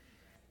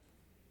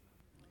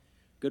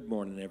Good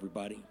morning,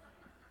 everybody.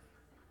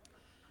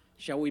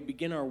 Shall we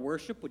begin our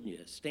worship? Would you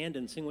stand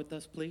and sing with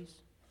us, please?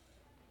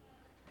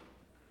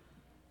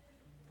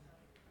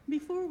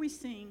 Before we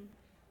sing,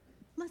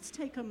 let's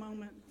take a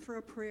moment for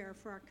a prayer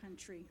for our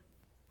country.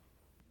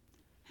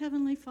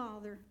 Heavenly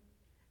Father,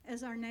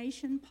 as our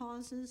nation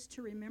pauses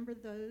to remember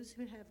those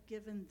who have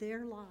given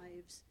their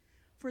lives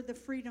for the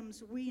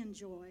freedoms we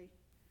enjoy,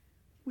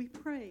 we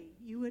pray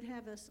you would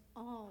have us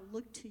all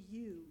look to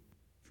you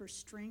for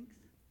strength,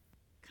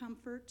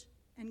 comfort,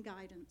 and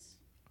guidance.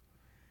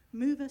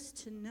 Move us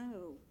to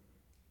know,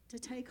 to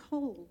take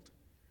hold,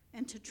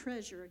 and to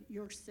treasure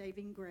your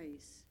saving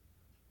grace.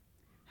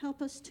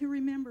 Help us to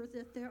remember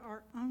that there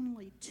are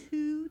only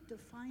two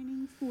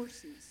defining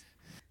forces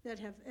that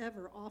have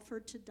ever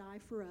offered to die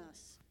for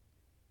us: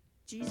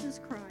 Jesus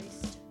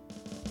Christ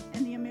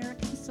and the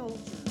American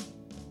soldier.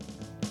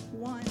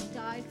 One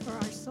died for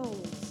our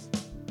souls,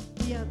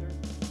 the other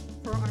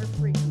for our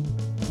freedom.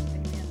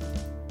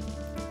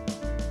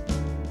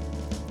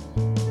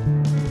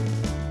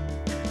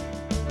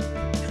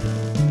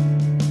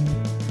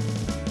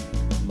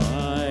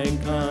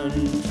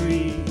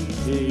 Country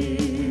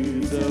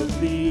is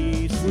of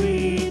the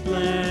sweet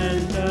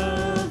land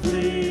of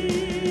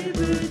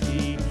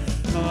liberty,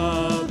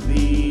 of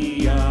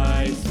thee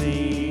I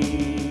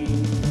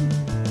sing.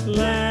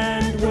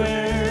 Land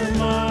where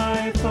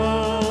my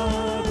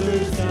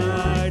fathers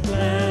died,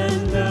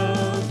 land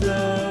of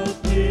the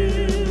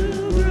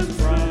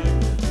pilgrim's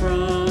ride,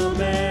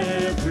 from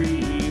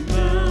every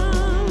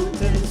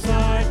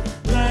mountainside,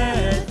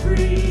 let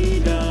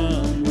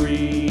freedom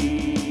ring.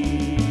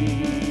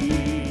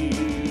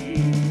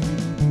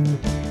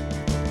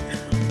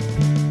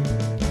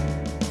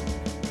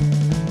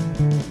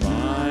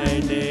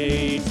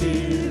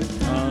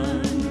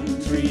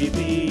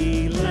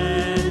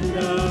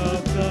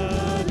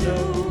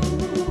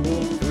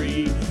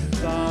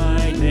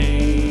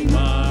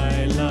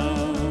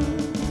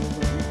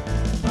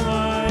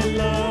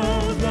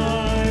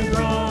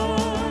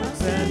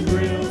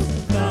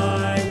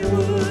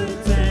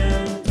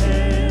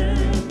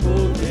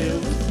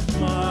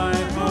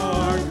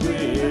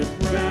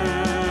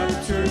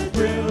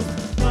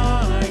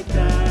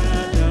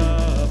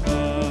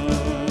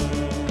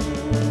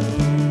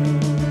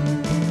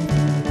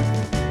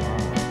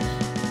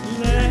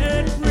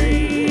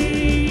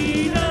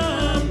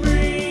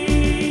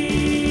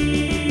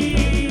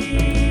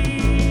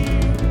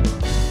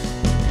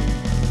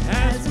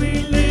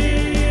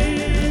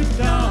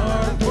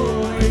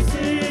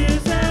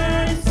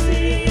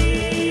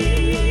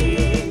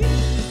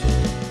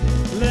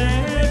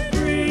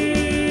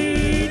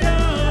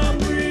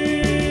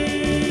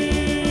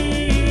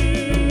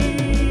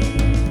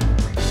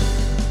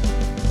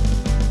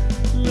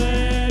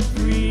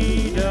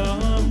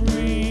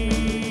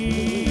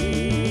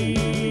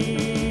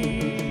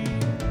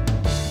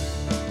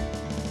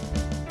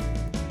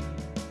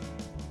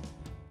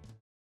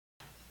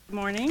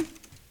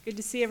 Good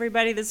to see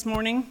everybody this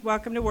morning.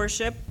 Welcome to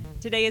worship.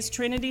 Today is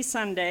Trinity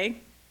Sunday.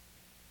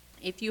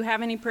 If you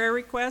have any prayer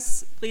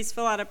requests, please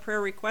fill out a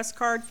prayer request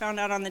card found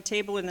out on the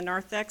table in the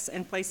narthex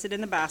and place it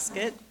in the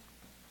basket.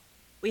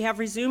 We have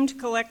resumed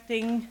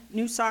collecting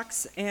new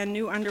socks and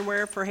new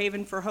underwear for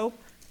Haven for Hope,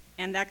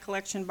 and that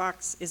collection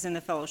box is in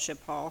the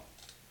fellowship hall.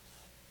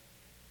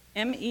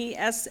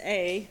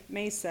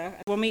 Mesa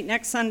will meet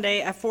next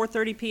Sunday at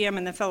 4:30 p.m.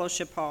 in the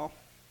fellowship hall.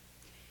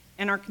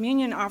 And our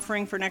communion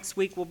offering for next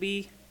week will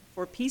be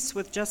for Peace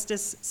with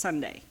Justice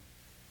Sunday.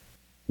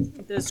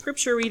 The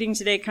scripture reading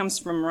today comes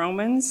from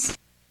Romans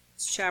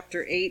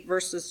chapter 8,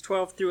 verses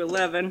 12 through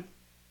 11.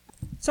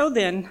 So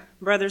then,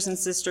 brothers and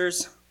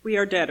sisters, we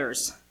are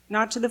debtors,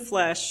 not to the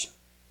flesh,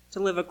 to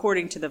live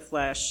according to the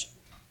flesh.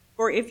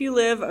 For if you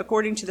live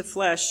according to the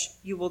flesh,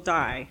 you will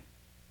die.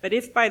 But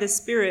if by the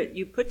Spirit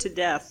you put to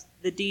death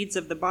the deeds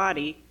of the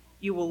body,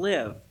 you will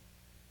live.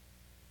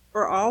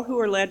 For all who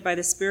are led by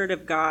the Spirit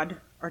of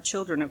God are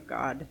children of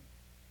God.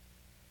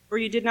 For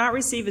you did not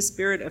receive a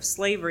spirit of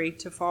slavery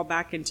to fall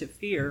back into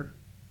fear,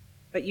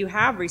 but you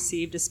have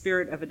received a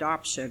spirit of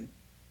adoption.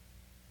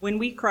 When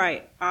we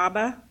cry,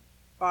 Abba,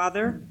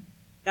 Father,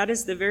 that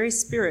is the very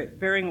Spirit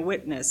bearing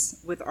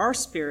witness with our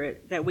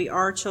spirit that we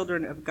are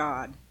children of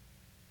God.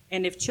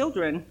 And if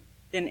children,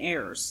 then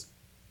heirs,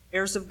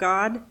 heirs of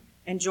God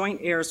and joint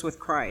heirs with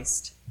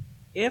Christ,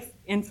 if,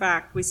 in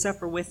fact, we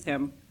suffer with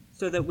him,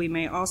 so that we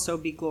may also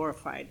be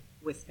glorified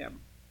with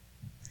him.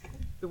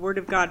 The word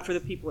of God for the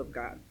people of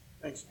God.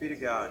 Thanks be to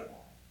God.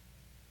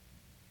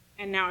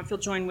 And now if you'll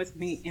join with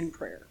me in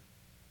prayer.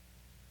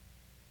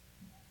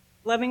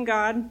 Loving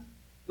God,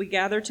 we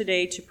gather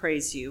today to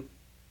praise you.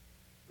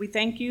 We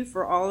thank you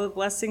for all the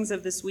blessings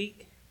of this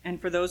week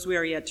and for those we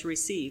are yet to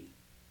receive.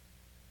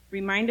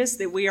 Remind us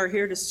that we are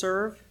here to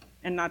serve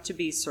and not to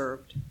be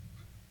served.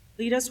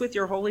 Lead us with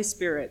your Holy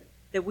Spirit,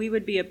 that we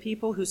would be a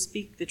people who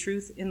speak the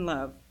truth in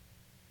love.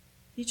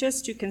 Teach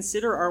us to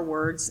consider our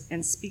words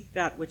and speak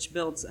that which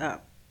builds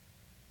up.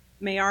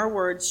 May our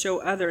words show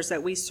others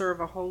that we serve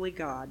a holy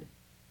God.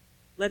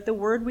 Let the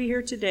word we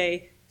hear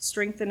today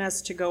strengthen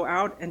us to go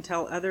out and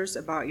tell others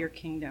about your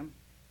kingdom.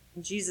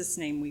 In Jesus'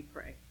 name we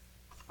pray.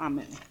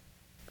 Amen.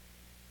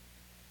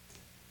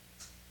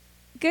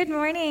 Good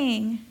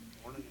morning.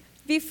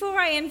 Before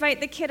I invite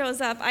the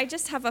kiddos up, I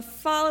just have a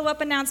follow-up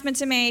announcement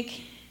to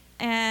make,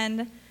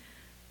 and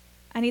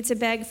I need to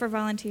beg for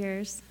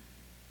volunteers.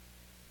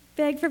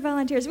 Beg for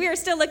volunteers. We are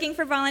still looking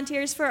for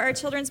volunteers for our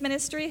children's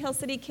ministry, Hill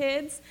City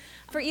Kids.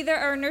 For either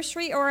our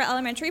nursery or our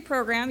elementary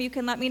program, you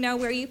can let me know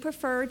where you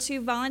prefer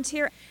to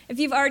volunteer. If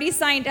you've already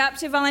signed up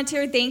to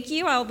volunteer, thank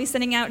you. I'll be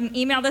sending out an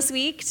email this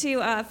week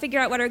to figure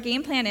out what our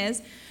game plan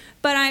is.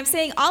 But I'm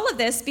saying all of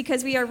this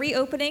because we are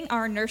reopening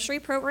our nursery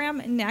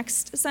program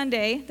next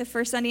Sunday, the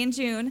first Sunday in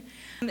June.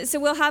 So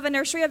we'll have a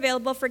nursery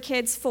available for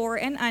kids 4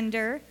 and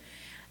under.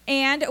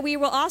 And we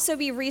will also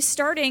be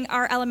restarting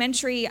our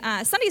elementary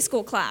Sunday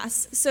school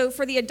class. So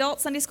for the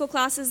adult Sunday school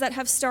classes that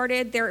have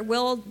started, there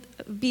will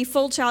be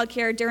full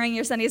childcare during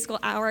your Sunday school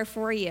hour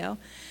for you.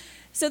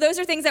 So those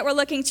are things that we're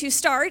looking to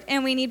start,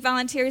 and we need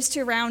volunteers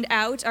to round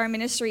out our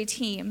ministry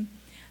team.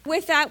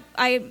 With that,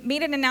 I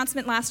made an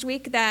announcement last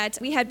week that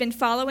we had been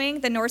following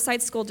the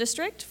Northside School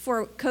District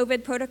for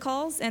COVID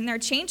protocols, and they're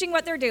changing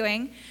what they're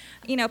doing.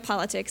 You know,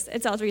 politics,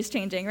 it's always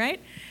changing, right?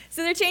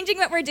 So they're changing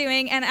what we're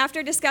doing, and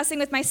after discussing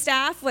with my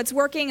staff what's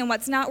working and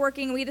what's not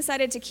working, we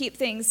decided to keep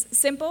things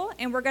simple,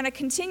 and we're going to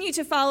continue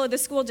to follow the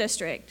school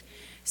district.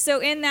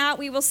 So in that,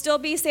 we will still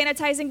be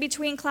sanitizing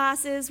between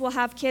classes. We'll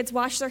have kids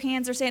wash their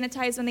hands or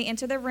sanitize when they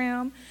enter the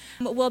room.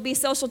 We'll be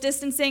social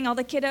distancing. All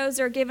the kiddos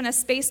are given a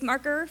space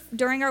marker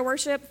during our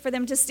worship for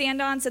them to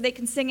stand on so they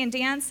can sing and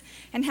dance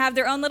and have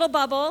their own little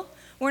bubble.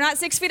 We're not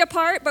 6 feet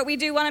apart, but we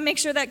do want to make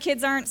sure that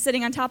kids aren't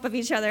sitting on top of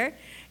each other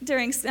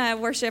during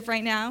worship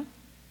right now.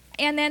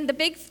 And then the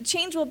big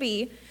change will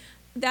be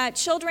that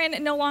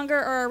children no longer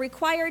are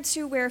required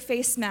to wear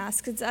face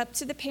masks. It's up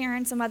to the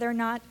parents on whether or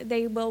not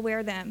they will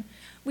wear them.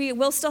 We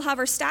will still have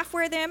our staff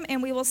wear them,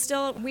 and we will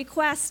still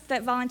request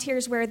that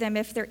volunteers wear them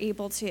if they're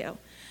able to,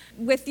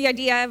 with the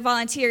idea of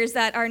volunteers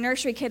that our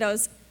nursery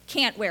kiddos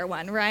can't wear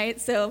one, right?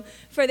 So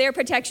for their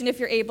protection, if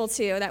you're able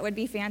to, that would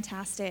be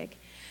fantastic.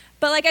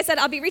 But like I said,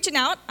 I'll be reaching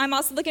out. I'm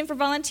also looking for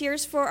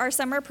volunteers for our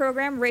summer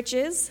program,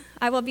 Riches.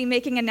 I will be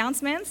making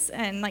announcements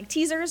and like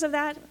teasers of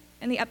that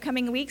in the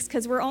upcoming weeks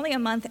because we're only a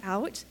month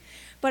out.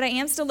 But I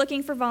am still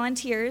looking for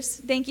volunteers.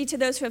 Thank you to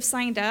those who have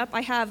signed up.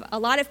 I have a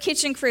lot of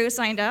kitchen crew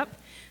signed up.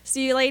 So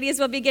you ladies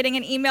will be getting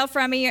an email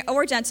from me,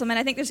 or gentlemen.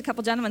 I think there's a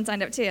couple gentlemen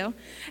signed up too.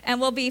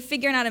 And we'll be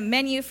figuring out a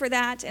menu for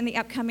that in the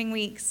upcoming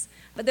weeks.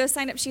 But those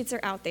sign-up sheets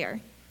are out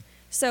there.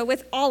 So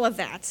with all of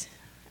that,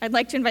 I'd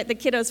like to invite the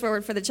kiddos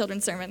forward for the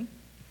children's sermon.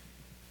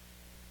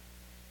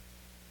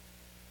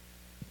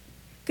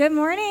 Good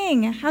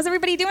morning. How's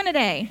everybody doing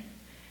today?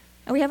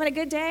 Are we having a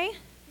good day?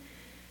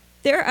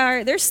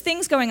 There's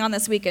things going on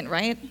this weekend,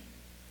 right?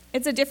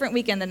 It's a different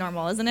weekend than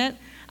normal, isn't it?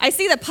 I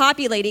see the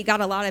Poppy lady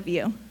got a lot of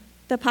you.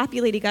 The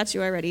Poppy lady got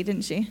you already,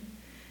 didn't she?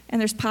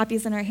 And there's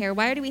poppies in her hair.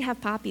 Why do we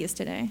have poppies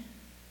today?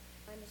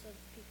 People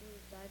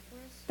who died for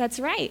us. That's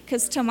right,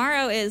 because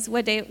tomorrow is,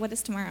 what day? What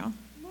is tomorrow?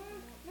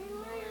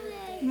 Memorial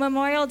Day.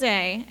 Memorial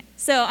Day.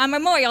 So on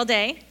Memorial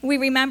Day, we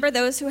remember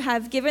those who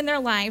have given their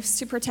lives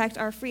to protect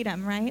our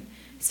freedom, right?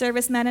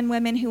 Servicemen and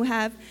women who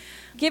have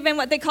given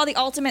what they call the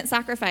ultimate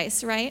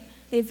sacrifice, right?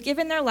 They've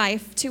given their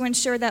life to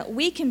ensure that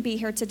we can be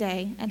here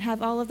today and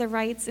have all of the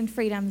rights and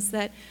freedoms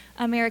that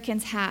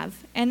Americans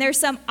have. And there's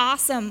some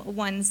awesome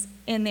ones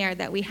in there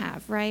that we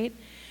have, right?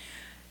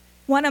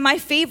 One of my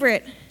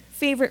favorite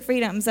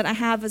freedoms that I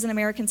have as an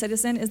American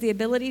citizen is the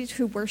ability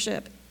to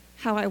worship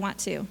how I want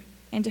to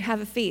and to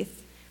have a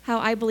faith, how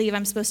I believe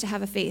I'm supposed to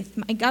have a faith.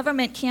 My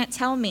government can't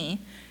tell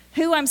me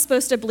who I'm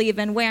supposed to believe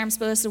in, where I'm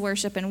supposed to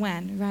worship, and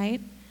when,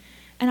 right?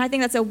 And I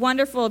think that's a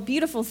wonderful,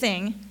 beautiful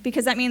thing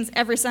because that means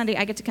every Sunday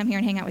I get to come here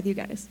and hang out with you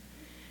guys.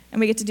 And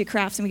we get to do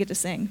crafts and we get to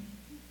sing.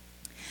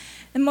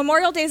 And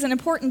Memorial Day is an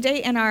important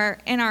day in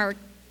our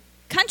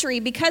country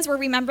because we're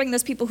remembering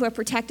those people who have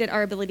protected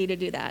our ability to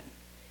do that.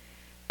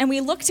 And we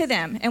look to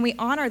them and we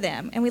honor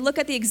them and we look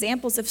at the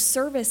examples of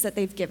service that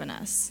they've given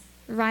us,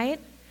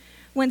 right?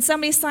 When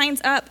somebody signs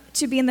up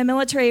to be in the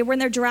military, when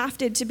they're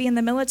drafted to be in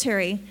the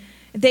military,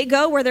 they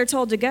go where they're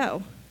told to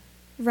go,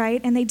 right?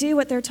 And they do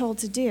what they're told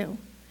to do.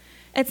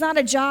 It's not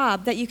a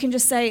job that you can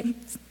just say,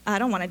 I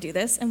don't want to do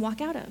this, and walk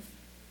out of.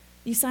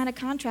 You sign a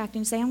contract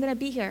and you say, I'm going to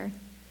be here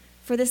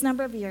for this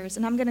number of years,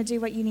 and I'm going to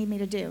do what you need me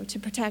to do to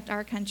protect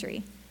our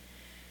country.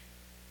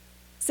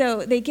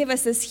 So they give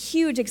us this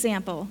huge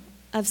example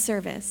of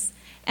service.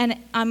 And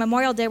on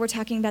Memorial Day, we're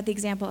talking about the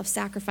example of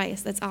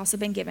sacrifice that's also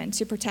been given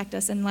to protect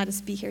us and let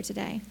us be here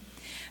today.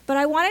 But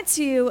I wanted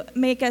to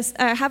make us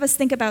have us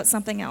think about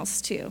something else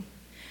too.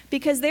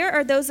 Because there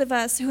are those of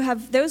us who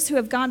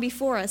have gone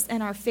before us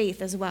in our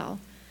faith as well.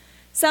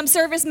 Some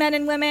servicemen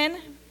and women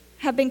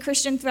have been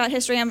Christian throughout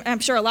history. I'm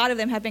sure a lot of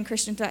them have been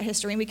Christian throughout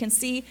history, and we can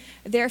see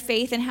their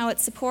faith and how it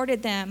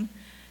supported them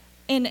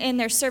in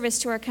their service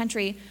to our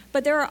country.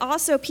 But there are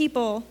also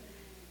people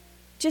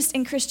just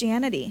in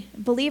Christianity,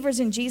 believers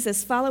in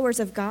Jesus, followers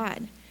of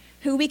God,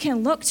 who we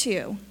can look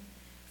to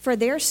for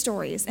their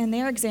stories and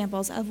their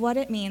examples of what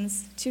it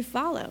means to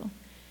follow,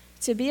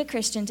 to be a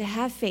Christian, to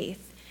have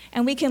faith.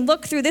 And we can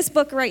look through this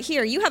book right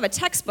here. You have a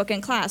textbook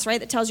in class, right,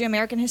 that tells you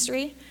American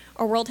history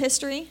or world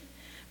history?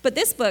 But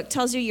this book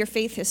tells you your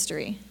faith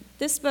history.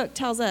 This book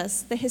tells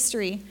us the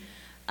history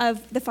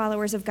of the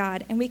followers of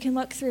God. And we can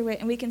look through it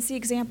and we can see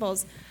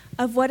examples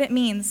of what it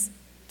means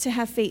to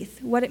have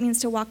faith, what it means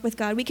to walk with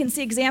God. We can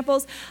see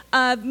examples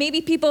of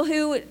maybe people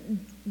who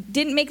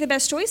didn't make the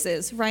best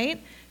choices,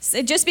 right?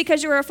 So just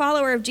because you're a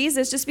follower of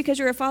Jesus, just because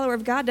you're a follower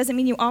of God, doesn't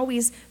mean you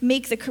always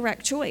make the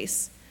correct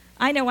choice.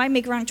 I know I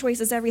make wrong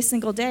choices every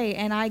single day,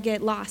 and I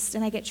get lost,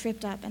 and I get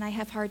tripped up, and I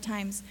have hard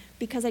times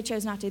because I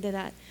chose not to do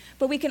that.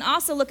 But we can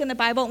also look in the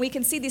Bible, and we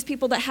can see these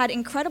people that had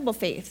incredible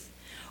faith,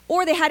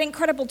 or they had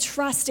incredible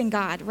trust in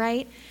God,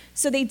 right?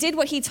 So they did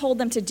what he told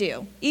them to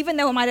do, even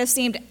though it might have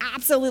seemed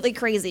absolutely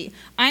crazy.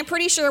 I'm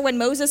pretty sure when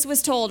Moses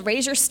was told,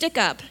 raise your stick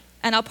up,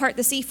 and I'll part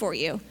the sea for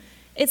you,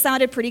 it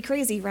sounded pretty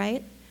crazy,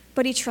 right?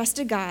 But he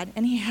trusted God,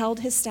 and he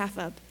held his staff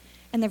up,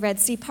 and the Red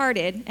Sea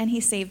parted, and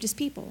he saved his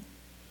people.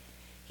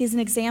 He's an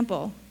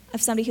example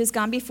of somebody who's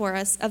gone before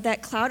us, of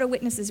that cloud of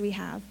witnesses we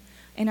have,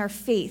 and our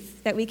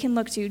faith that we can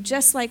look to,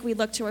 just like we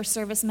look to our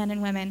servicemen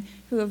and women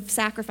who have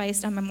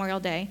sacrificed on Memorial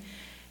Day,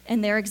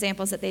 and their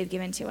examples that they've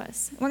given to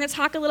us. We're going to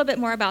talk a little bit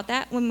more about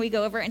that when we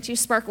go over into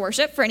Spark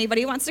Worship for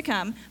anybody who wants to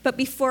come. But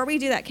before we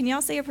do that, can you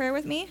all say a prayer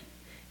with me?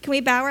 Can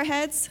we bow our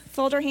heads,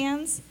 fold our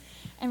hands,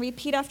 and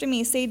repeat after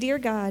me? Say, Dear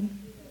God,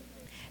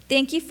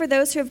 thank you for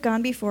those who have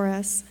gone before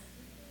us,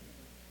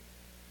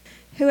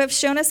 who have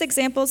shown us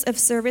examples of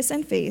service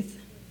and faith.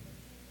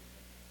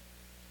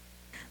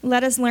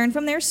 Let us learn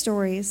from their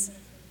stories.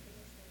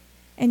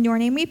 In your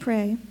name we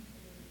pray.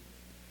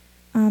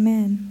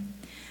 Amen.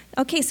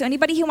 Okay, so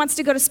anybody who wants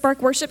to go to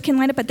Spark Worship can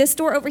line up at this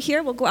door over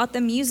here. We'll go out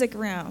the music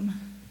room.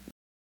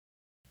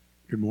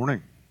 Good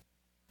morning.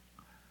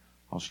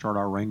 I'll start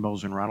our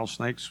rainbows and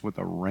rattlesnakes with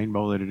a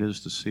rainbow that it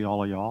is to see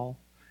all of y'all.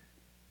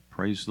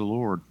 Praise the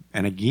Lord.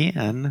 And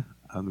again,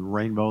 the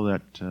rainbow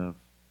that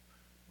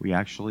we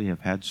actually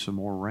have had some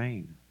more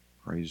rain.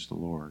 Praise the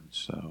Lord.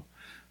 So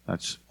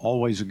that's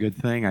always a good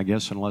thing, I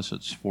guess, unless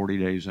it's 40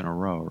 days in a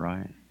row,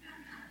 right?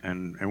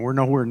 And we're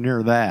nowhere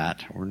near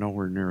that. We're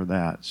nowhere near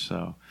that.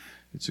 So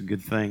it's a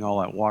good thing, all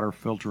that water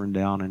filtering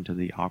down into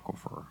the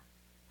aquifer.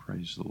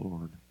 Praise the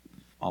Lord.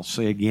 I'll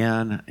say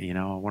again,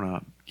 I want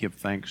to give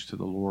thanks to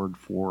the Lord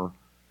for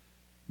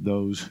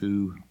those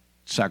who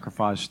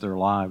sacrificed their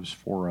lives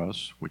for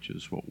us, which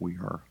is what we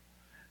are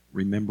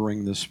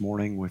remembering this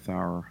morning with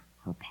our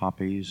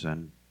poppies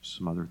and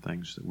some other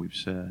things that we've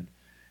said.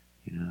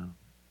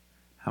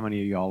 How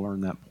many of y'all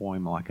learned that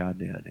poem like I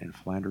did? In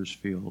Flanders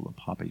Field, the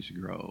poppies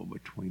grow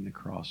between the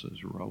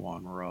crosses, row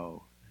on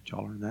row. Did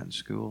y'all learn that in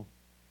school?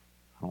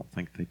 I don't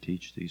think they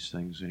teach these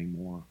things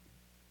anymore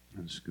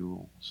in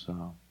school.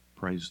 So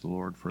praise the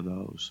Lord for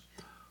those.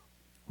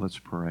 Let's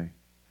pray.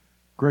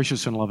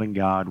 Gracious and loving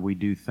God, we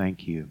do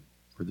thank you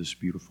for this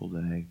beautiful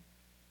day.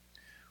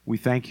 We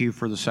thank you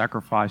for the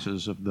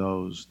sacrifices of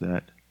those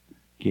that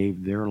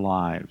gave their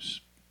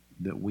lives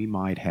that we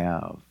might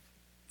have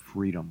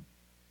freedom.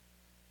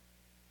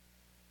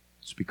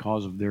 It's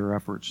because of their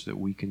efforts that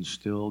we can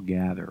still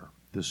gather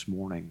this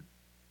morning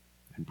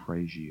and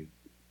praise you.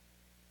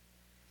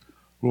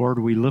 Lord,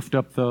 we lift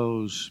up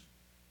those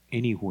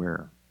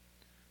anywhere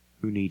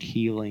who need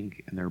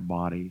healing in their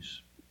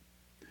bodies.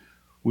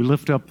 We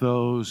lift up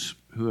those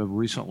who have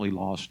recently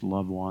lost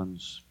loved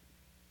ones.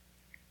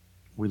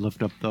 We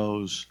lift up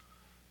those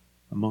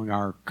among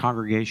our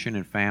congregation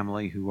and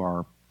family who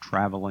are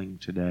traveling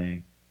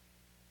today.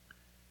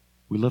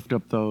 We lift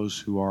up those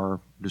who are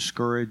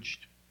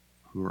discouraged,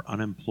 who are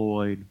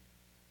unemployed,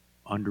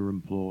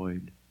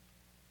 underemployed,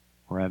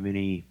 or have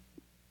any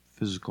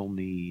physical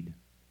need.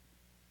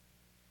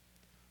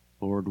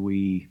 Lord,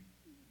 we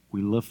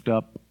lift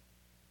up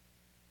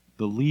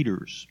the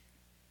leaders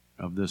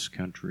of this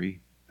country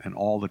and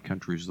all the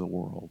countries of the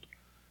world,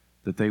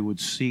 that they would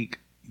seek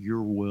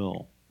your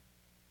will,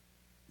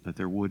 that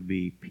there would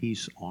be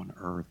peace on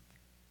earth,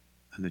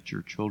 and that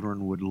your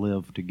children would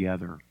live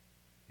together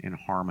in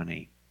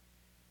harmony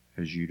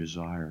as you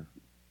desire.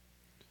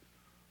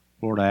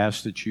 Lord, I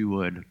ask that you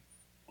would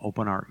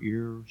open our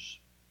ears,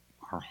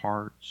 our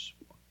hearts,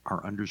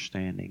 our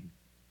understanding,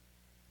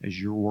 as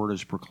your word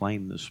is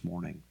proclaimed this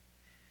morning,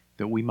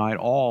 that we might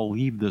all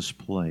leave this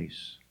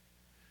place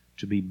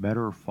to be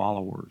better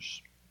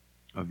followers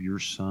of your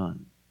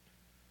Son,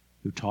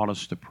 who taught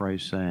us to pray,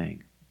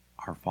 saying,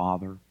 Our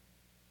Father,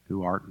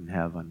 who art in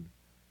heaven,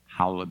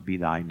 hallowed be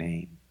thy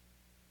name.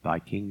 Thy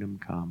kingdom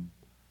come,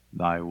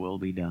 thy will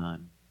be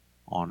done,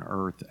 on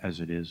earth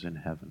as it is in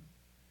heaven.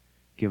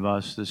 Give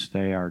us this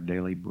day our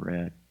daily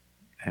bread,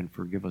 and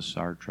forgive us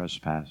our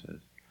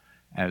trespasses,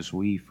 as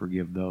we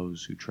forgive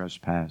those who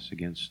trespass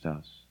against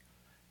us.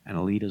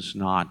 And lead us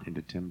not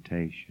into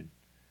temptation,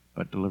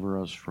 but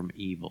deliver us from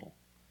evil.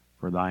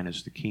 For thine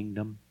is the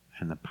kingdom,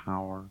 and the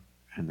power,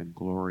 and the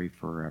glory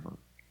forever.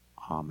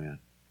 Amen.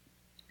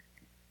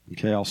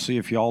 Okay, I'll see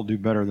if y'all do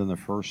better than the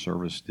first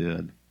service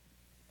did.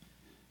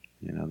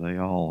 They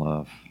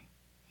all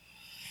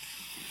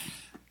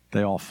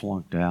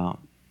flunked out.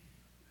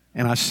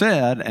 And I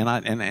said, and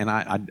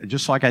I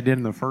just like I did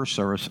in the first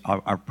service,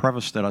 I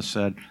prefaced it. I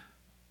said,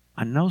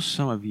 I know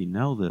some of you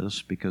know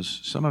this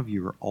because some of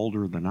you are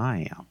older than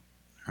I am,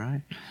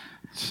 right?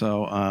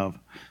 So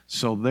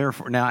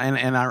therefore now,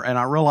 and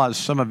I realize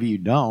some of you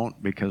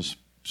don't because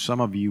some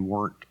of you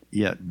weren't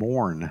yet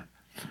born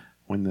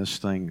when this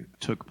thing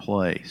took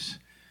place.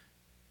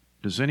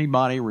 Does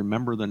anybody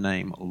remember the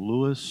name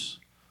Louis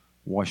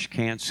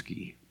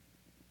Washkansky?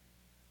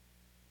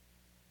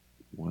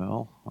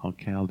 Well,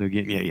 okay, I'll do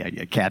again.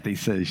 Yeah. Kathy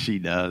says she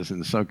does,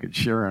 and so could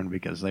Sharon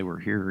because they were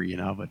here,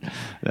 But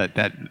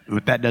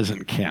that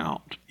doesn't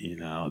count,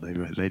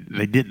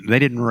 They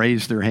didn't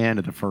raise their hand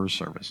at the first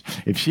service.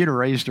 If she'd have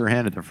raised her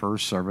hand at the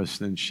first service,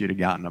 then she'd have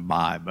gotten a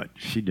bye, but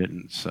she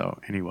didn't. So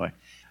anyway,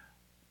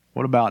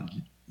 what about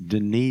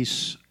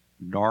Denise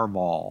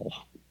Darvall?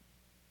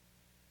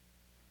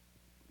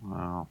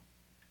 Wow.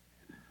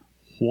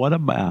 What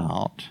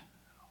about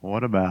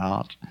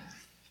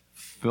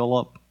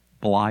Philip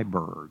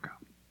Blyberg?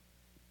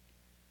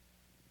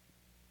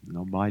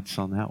 No bites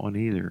on that one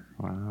either.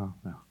 Wow.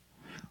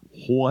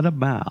 What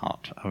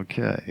about,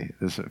 okay,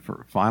 this is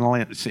for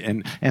finally,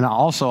 and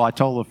also I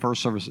told the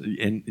first service,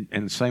 and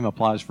the same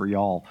applies for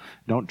y'all,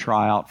 don't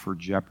try out for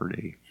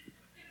Jeopardy.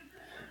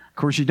 Of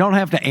course, you don't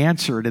have to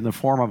answer it in the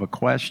form of a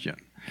question.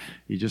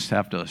 You just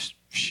have to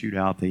shoot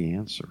out the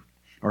answer.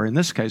 Or in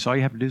this case, all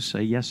you have to do is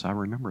say, yes, I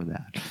remember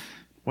that.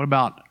 What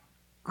about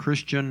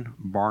Christian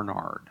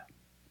Barnard?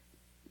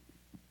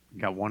 We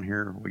got one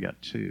here. We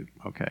got two.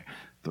 Okay,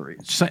 three.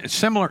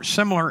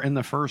 Similar in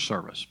the first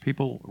service.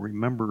 People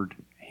remembered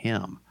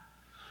him.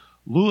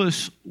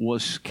 Louis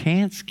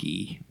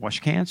Washkansky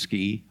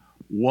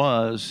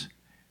was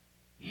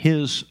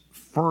his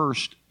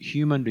first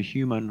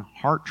human-to-human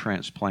heart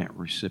transplant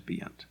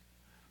recipient.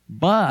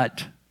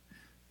 But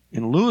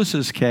in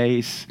Louis's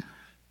case,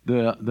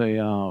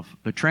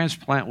 the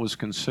transplant was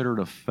considered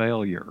a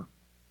failure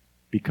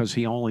because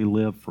he only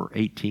lived for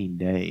 18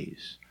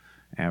 days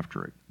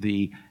after it.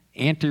 The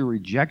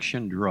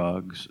anti-rejection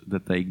drugs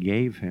that they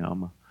gave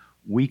him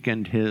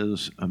weakened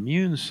his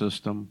immune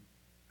system,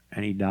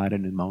 and he died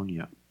of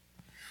pneumonia.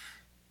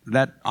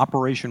 That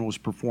operation was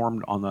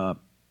performed on the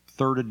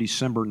 3rd of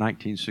December,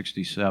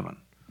 1967.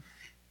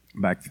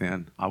 Back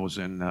then, I was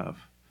in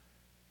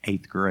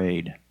 8th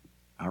grade.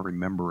 I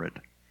remember it.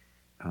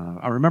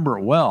 I remember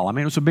it well. I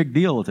mean, it was a big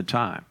deal at the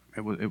time.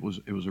 It was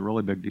a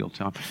really big deal at the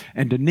time.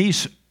 And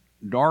Denise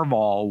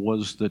Darvall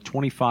was the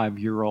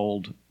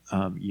 25-year-old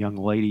young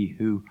lady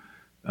who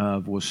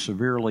was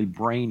severely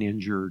brain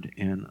injured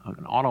in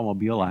an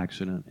automobile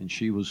accident, and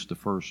she was the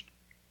first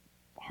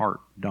heart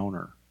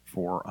donor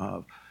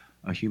for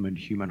a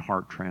human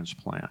heart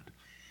transplant.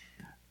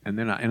 And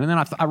then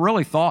I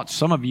really thought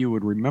some of you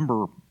would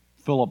remember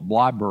Philip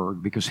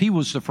Blyberg because he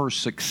was the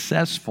first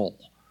successful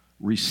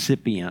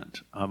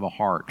recipient of a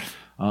heart.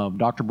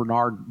 Dr.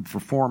 Bernard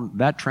performed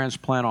that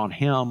transplant on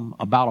him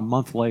about a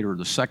month later,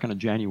 the 2nd of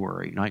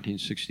January,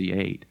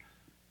 1968,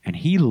 and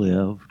he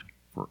lived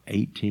for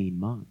 18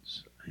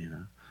 months.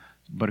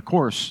 But of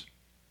course,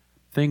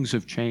 things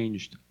have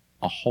changed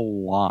a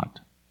whole lot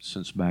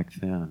since back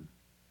then.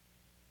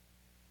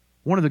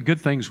 One of the good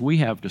things we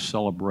have to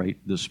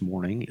celebrate this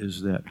morning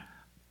is that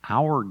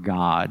our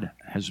God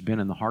has been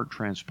in the heart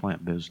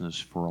transplant business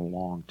for a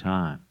long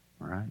time,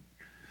 right?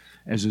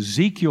 As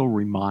Ezekiel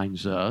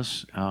reminds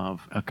us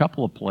of a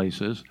couple of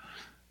places,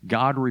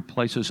 God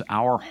replaces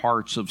our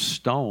hearts of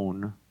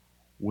stone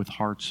with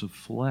hearts of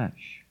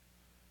flesh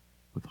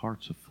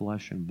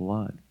and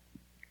blood.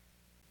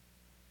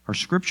 Our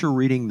scripture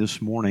reading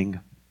this morning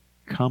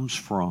comes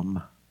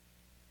from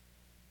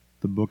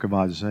the book of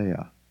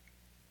Isaiah,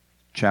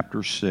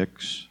 chapter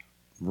 6,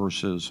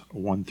 verses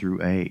 1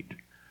 through 8.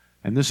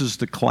 And this is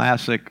the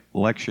classic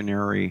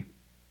lectionary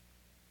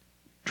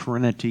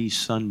Trinity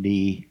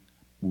Sunday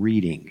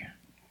reading.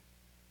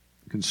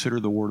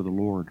 Consider the word of the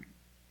Lord.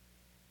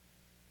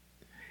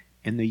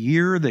 In the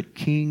year that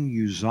King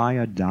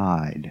Uzziah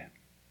died,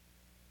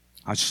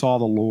 I saw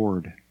the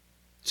Lord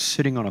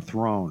sitting on a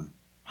throne,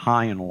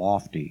 high and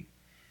lofty,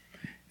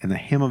 and the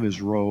hem of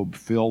his robe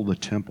filled the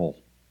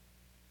temple.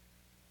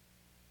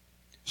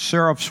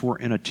 Seraphs were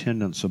in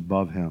attendance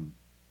above him.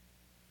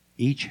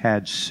 Each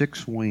had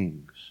 6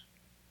 wings.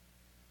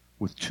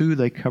 With 2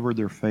 they covered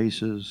their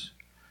faces,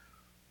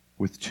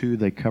 with 2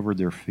 they covered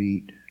their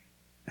feet,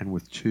 and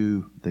with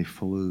 2 they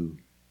flew.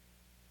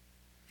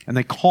 And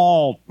they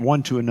called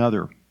one to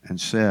another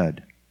and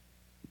said,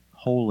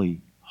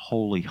 Holy,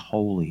 holy,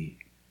 holy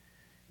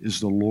is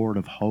the Lord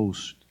of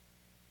hosts.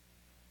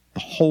 The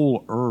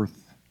whole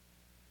earth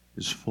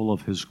is full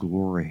of his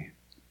glory.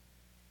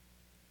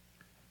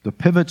 The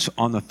pivots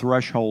on the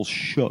threshold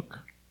shook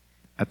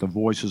at the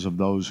voices of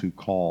those who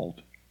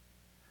called,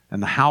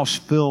 and the house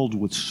filled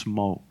with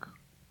smoke.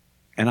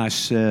 And I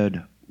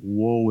said,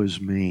 Woe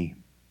is me!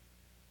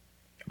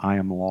 I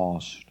am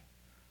lost,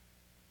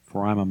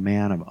 for I am a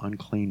man of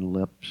unclean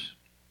lips,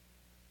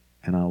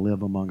 and I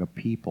live among a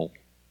people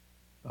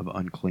of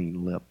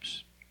unclean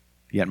lips.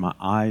 Yet my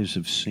eyes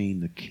have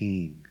seen the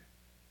King,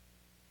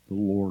 the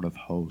Lord of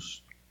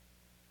hosts.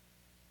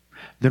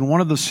 Then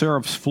one of the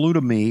seraphs flew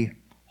to me,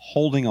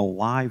 holding a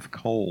live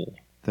coal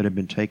that had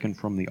been taken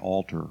from the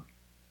altar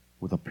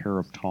with a pair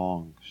of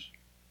tongs.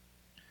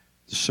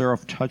 The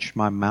seraph touched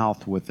my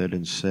mouth with it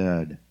and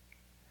said,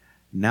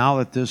 "Now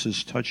that this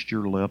has touched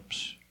your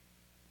lips,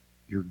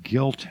 your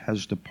guilt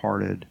has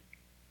departed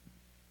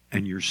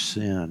and your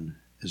sin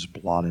is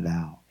blotted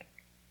out."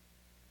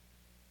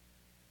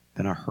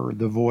 Then I heard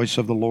the voice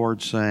of the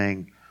Lord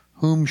saying,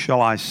 "Whom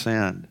shall I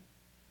send?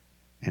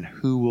 And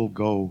who will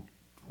go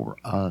for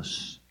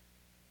us?"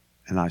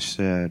 And I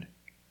said,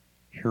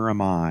 "Here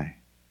am I,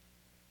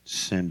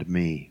 send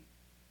me."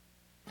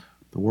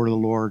 The word of the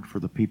Lord for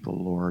the people of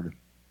the Lord.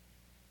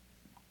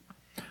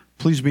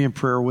 Please be in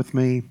prayer with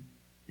me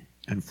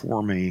and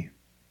for me.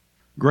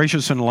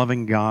 Gracious and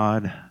loving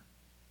God,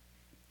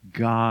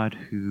 God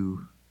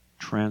who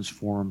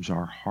transforms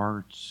our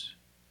hearts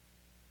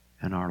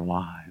and our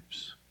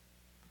lives,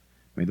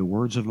 may the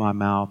words of my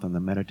mouth and the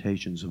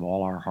meditations of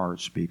all our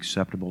hearts be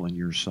acceptable in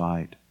your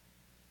sight,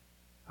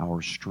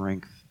 our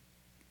strength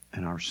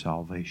and our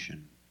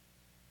salvation.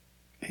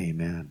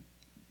 Amen.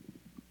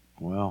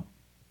 Well,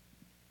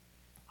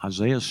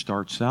 Isaiah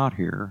starts out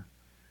here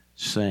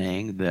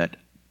saying that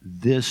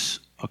this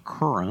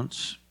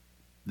occurrence,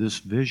 this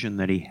vision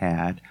that he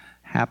had,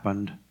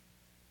 happened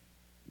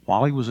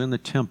while he was in the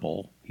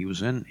temple. He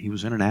was in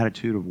an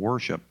attitude of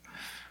worship.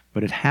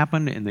 But it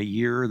happened in the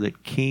year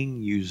that King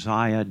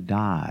Uzziah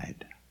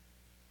died.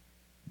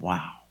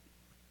 Wow.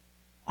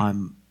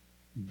 I'm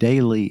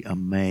daily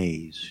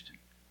amazed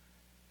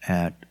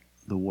at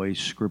the way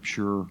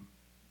Scripture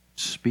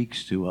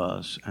speaks to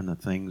us and the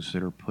things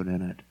that are put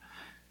in it.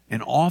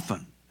 And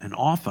often,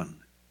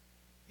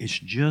 it's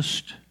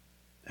just,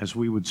 as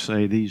we would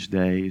say these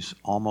days,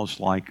 almost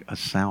like a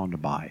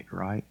soundbite,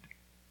 right?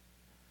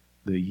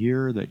 The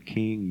year that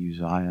King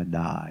Uzziah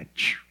died.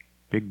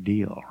 Big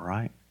deal,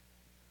 right?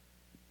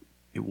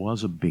 It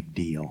was a big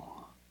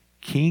deal.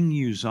 King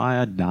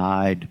Uzziah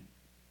died,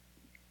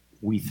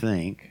 we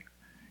think,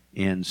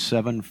 in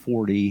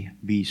 740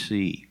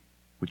 BC,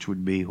 which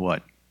would be,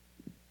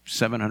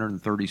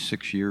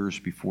 736 years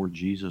before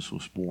Jesus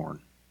was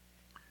born.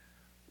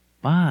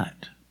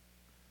 But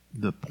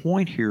the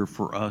point here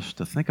for us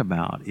to think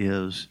about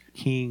is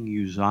King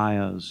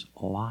Uzziah's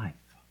life.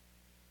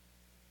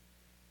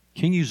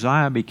 King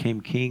Uzziah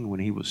became king when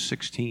he was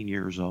 16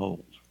 years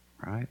old,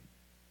 right?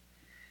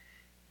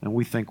 And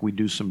we think we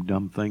do some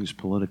dumb things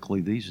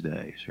politically these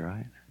days,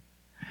 right?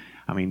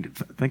 I mean,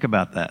 think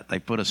about that. They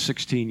put a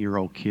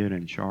 16-year-old kid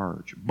in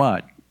charge.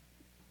 But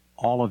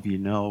all of you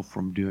know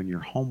from doing your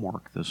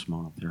homework this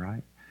month,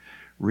 right?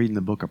 Reading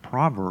the book of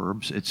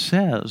Proverbs, it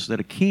says that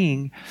a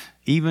king,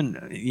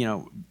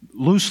 even,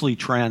 loosely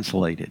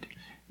translated,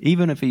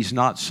 even if he's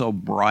not so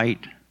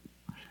bright,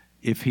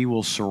 if he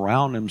will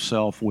surround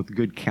himself with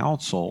good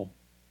counsel,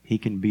 he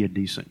can be a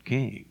decent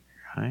king,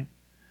 right?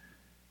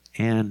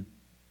 And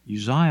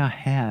Uzziah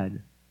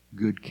had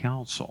good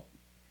counsel.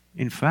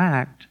 In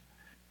fact,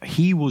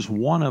 he was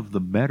one of the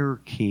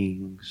better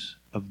kings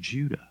of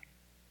Judah.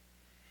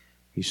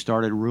 He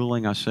started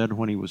ruling, I said,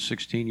 when he was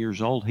 16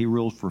 years old. He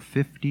ruled for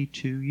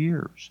 52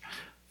 years.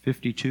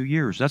 52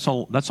 years. That's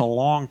a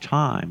long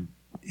time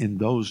in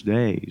those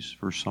days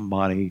for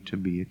somebody to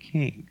be a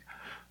king.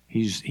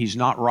 He's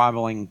not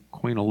rivaling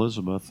Queen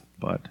Elizabeth,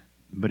 but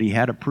he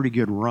had a pretty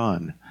good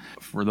run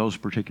for those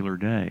particular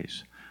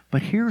days.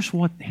 But here's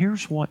what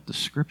the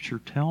Scripture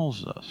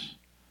tells us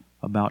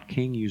about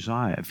King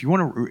Uzziah. If you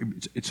want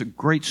to, it's a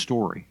great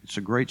story. It's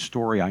a great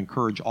story. I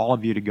encourage all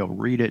of you to go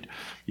read it.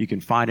 You can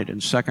find it in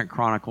 2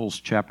 Chronicles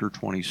chapter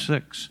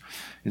 26.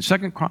 In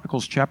 2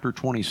 Chronicles chapter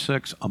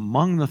 26,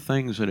 among the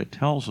things that it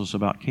tells us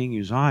about King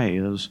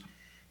Uzziah is,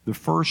 the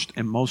first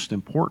and most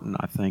important,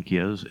 I think,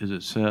 is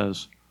it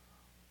says,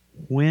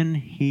 when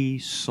he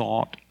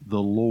sought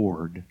the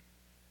Lord,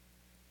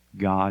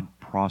 God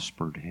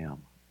prospered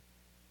him.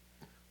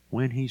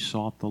 When he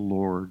sought the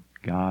Lord,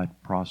 God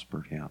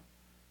prospered him.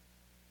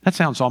 That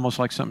sounds almost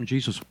like something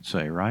Jesus would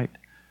say, right?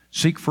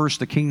 Seek first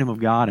the kingdom of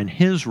God and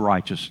His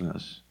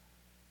righteousness,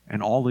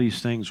 and all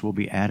these things will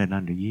be added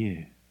unto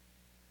you.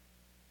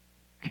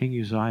 King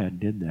Uzziah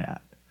did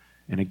that.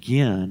 And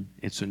again,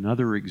 it's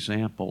another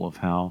example of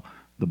how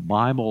the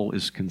Bible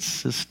is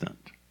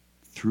consistent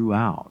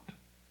throughout.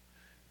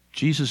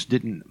 Jesus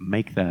didn't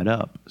make that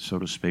up, so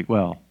to speak.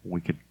 Well,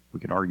 we could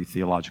argue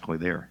theologically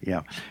there.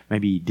 Yeah,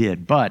 maybe He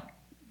did. But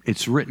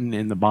it's written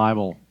in the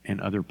Bible in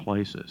other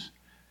places.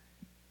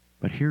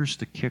 But here's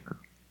the kicker.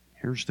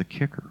 Here's the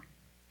kicker.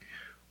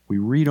 We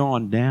read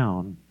on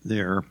down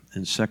there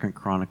in 2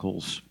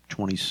 Chronicles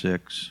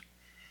 26,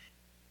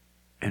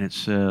 and it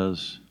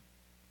says,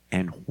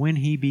 and when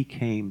he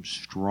became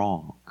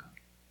strong,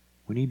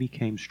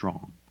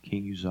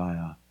 King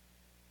Uzziah,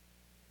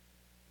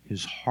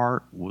 his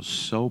heart was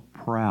so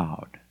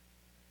proud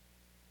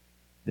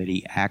that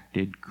he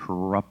acted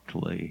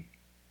corruptly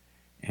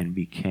and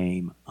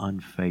became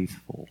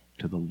unfaithful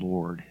to the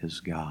Lord his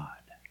God.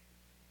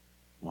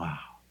 Wow.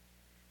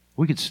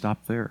 We could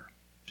stop there,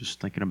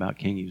 just thinking about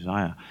King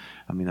Uzziah.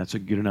 I mean, that's a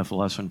good enough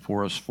lesson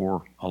for us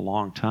for a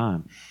long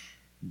time.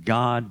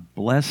 God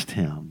blessed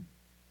him.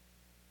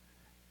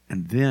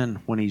 And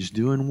then when he's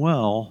doing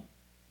well,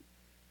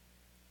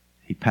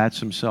 he pats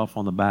himself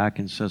on the back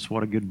and says,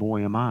 what a good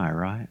boy am I,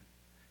 right?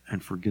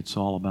 And forgets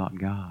all about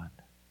God.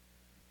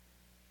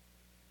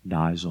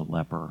 Dies a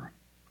leper,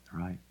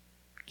 right?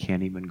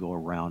 Can't even go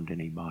around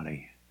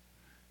anybody,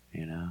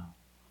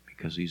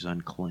 because he's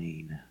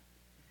unclean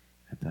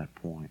at that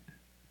point.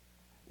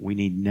 We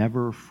need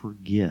never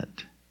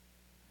forget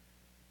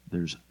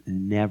there's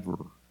never,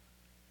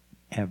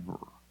 ever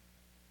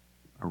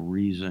a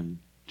reason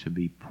to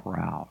be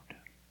proud.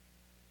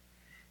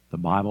 The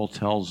Bible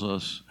tells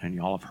us, and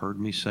y'all have heard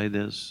me say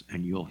this,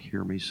 and you'll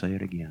hear me say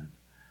it again.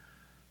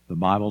 The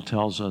Bible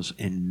tells us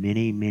in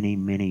many, many,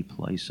 many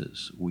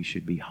places we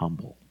should be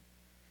humble.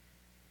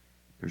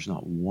 There's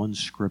not one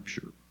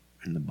scripture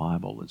in the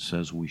Bible that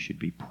says we should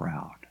be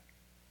proud.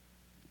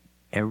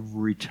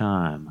 Every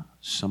time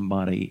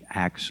somebody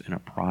acts in a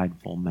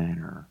prideful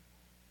manner,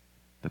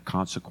 the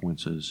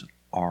consequences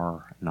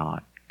are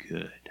not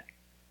good.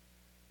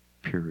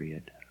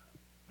 Period.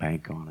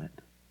 Bank on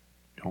it.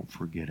 Don't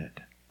forget it.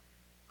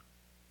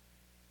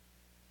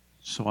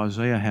 So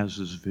Isaiah has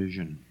this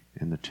vision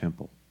in the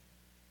temple.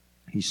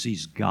 He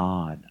sees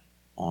God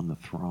on the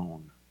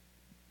throne.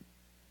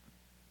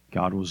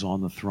 God was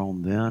on the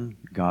throne then.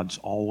 God's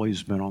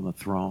always been on the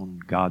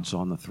throne. God's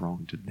on the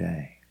throne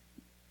today.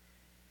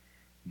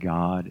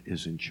 God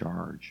is in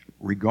charge,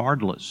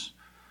 regardless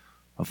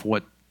of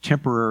what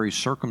temporary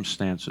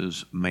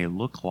circumstances may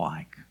look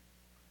like.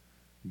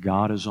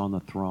 God is on the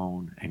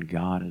throne and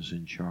God is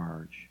in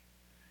charge.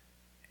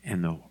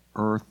 And the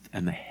earth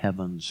and the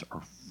heavens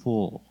are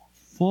full,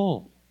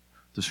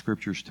 the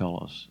scriptures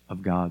tell us,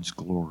 of God's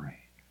glory.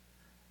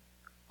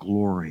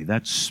 Glory,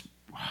 that's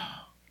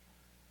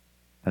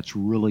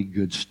really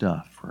good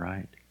stuff,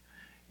 right?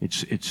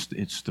 It's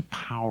the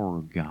power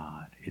of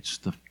God. It's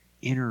the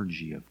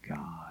energy of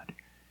God.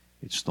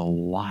 It's the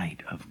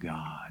light of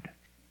God.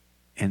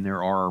 And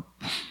there are,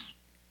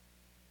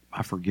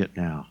 I forget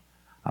now,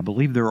 I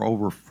believe there are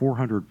over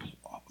 400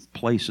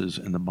 places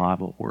in the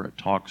Bible where it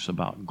talks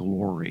about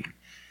glory.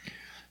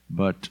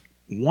 But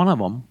one of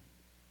them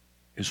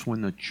is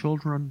when the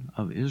children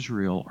of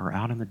Israel are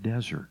out in the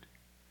desert.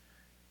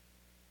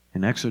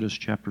 In Exodus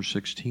chapter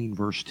 16,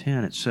 verse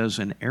 10, it says,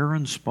 and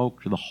Aaron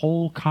spoke to the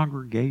whole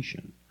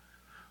congregation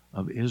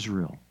of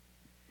Israel.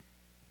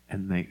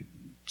 And they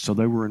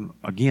were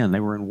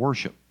in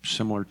worship,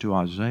 similar to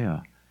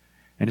Isaiah.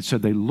 And it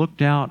said they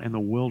looked out in the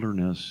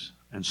wilderness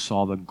and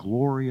saw the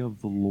glory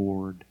of the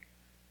Lord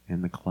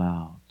in the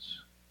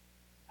clouds.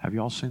 Have you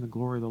all seen the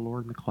glory of the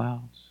Lord in the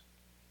clouds?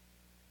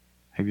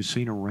 Have you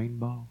seen a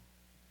rainbow?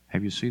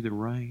 Have you seen the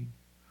rain?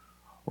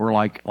 Or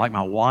like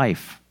my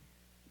wife,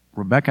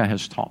 Rebecca,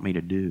 has taught me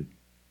to do,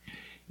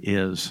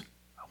 is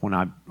when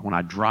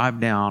I drive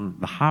down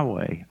the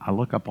highway, I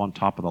look up on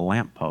top of the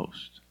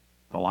lamppost,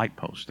 the light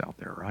post out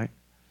there, right?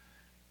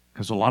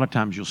 Because a lot of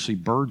times you'll see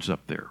birds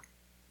up there.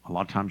 A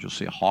lot of times you'll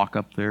see a hawk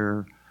up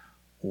there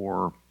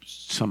or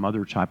some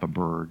other type of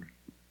bird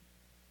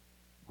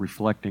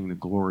reflecting the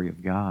glory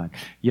of God.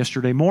 Just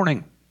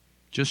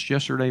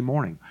yesterday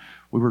morning,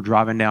 we were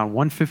driving down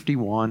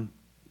 151,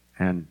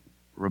 and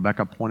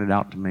Rebecca pointed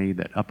out to me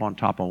that up on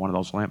top of one of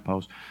those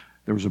lampposts,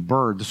 there was a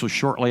bird. This was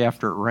shortly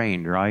after it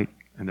rained, right?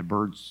 And the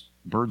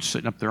bird's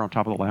sitting up there on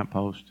top of the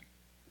lamppost,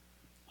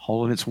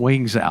 holding its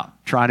wings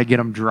out, trying to get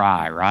them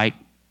dry, right?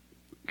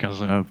 Because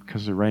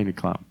the rain had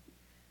come.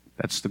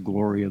 That's the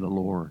glory of the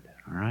Lord,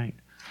 all right?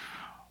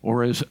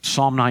 Or as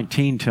Psalm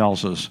 19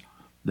 tells us,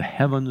 the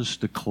heavens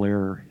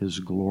declare His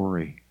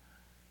glory.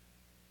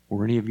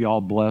 Were any of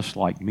y'all blessed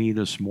like me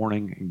this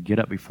morning and get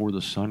up before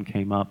the sun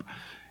came up?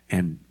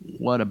 And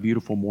what a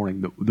beautiful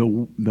morning.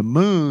 The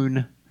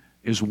moon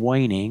is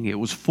waning. It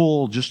was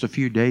full just a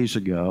few days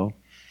ago.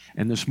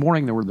 And this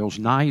morning there were those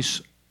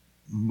nice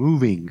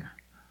moving,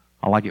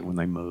 I like it when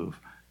they move,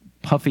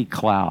 puffy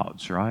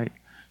clouds, right?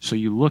 So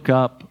you look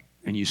up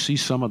and you see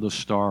some of the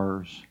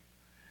stars,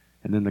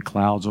 and then the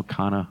clouds will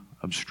kind of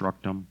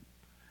obstruct them,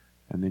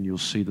 and then you'll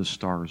see the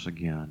stars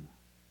again.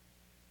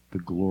 The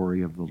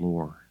glory of the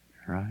Lord,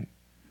 right?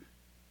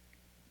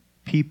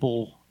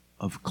 People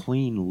of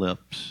clean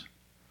lips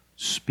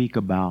speak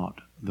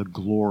about the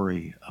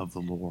glory of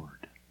the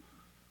Lord,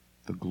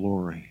 the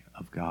glory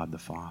of God the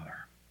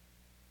Father.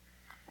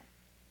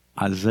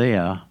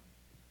 Isaiah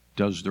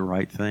does the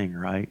right thing,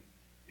 right?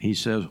 He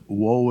says,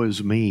 woe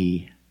is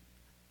me.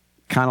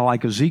 Kind of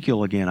like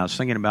Ezekiel again. I was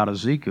thinking about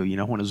Ezekiel. You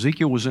know, when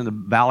Ezekiel was in the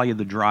valley of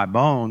the dry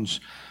bones,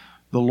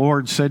 the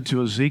Lord said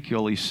to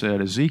Ezekiel, He said,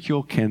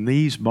 Ezekiel, can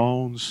these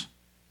bones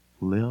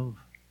live?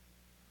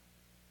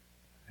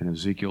 And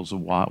Ezekiel was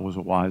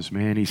a wise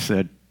man. He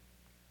said,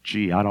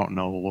 gee, I don't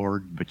know,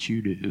 Lord, but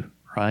you do,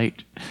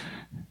 right?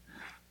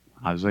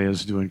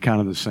 Isaiah's doing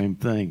kind of the same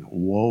thing.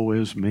 Woe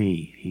is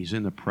me. He's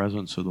in the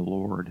presence of the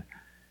Lord.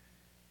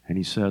 And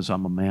he says,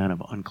 I'm a man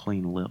of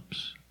unclean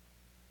lips,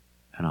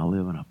 and I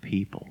live in a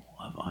people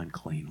of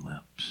unclean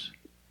lips.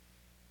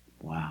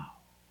 Wow.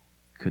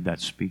 Could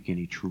that speak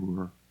any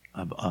truer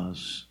of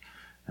us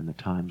and the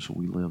times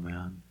we live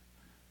in?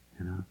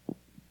 You know?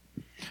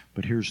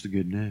 But here's the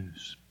good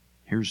news.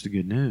 Here's the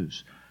good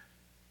news.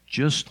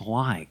 Just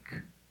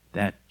like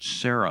that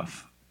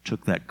seraph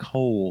took that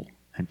coal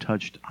and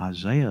touched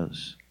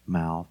Isaiah's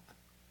mouth,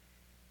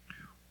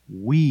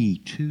 we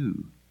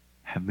too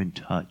have been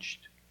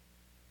touched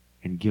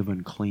and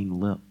given clean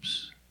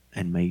lips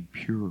and made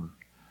pure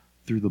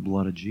through the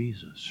blood of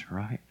Jesus,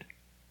 right?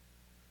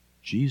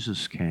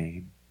 Jesus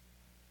came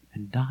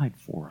and died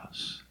for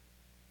us.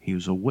 He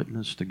was a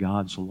witness to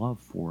God's love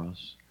for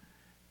us,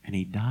 and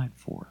He died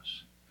for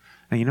us.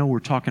 Now, you know, we're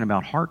talking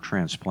about heart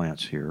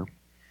transplants here.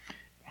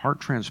 Heart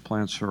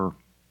transplants are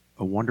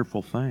a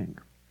wonderful thing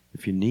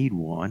if you need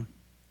one,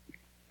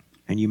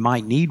 and you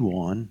might need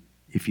one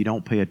if you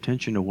don't pay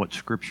attention to what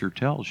Scripture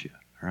tells you,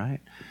 right?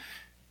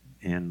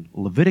 In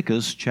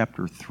Leviticus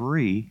chapter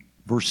 3,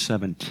 verse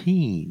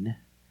 17,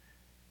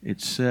 it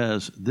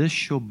says, "This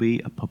shall be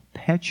a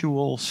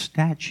perpetual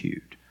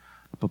statute."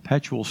 A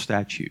perpetual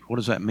statute. What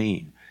does that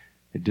mean?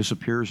 It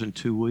disappears in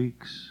 2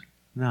 weeks?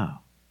 No.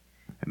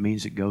 It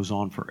means it goes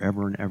on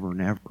forever and ever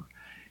and ever.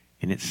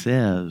 And it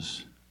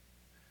says,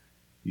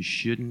 you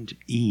shouldn't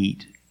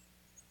eat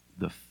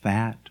the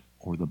fat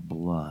or the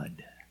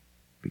blood,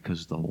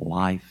 because the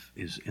life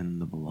is in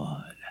the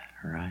blood,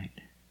 right?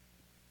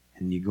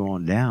 And you go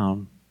on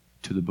down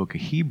to the book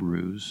of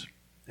Hebrews,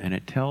 and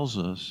it tells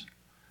us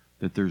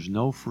that there's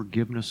no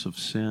forgiveness of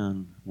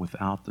sin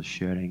without the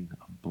shedding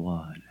of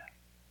blood.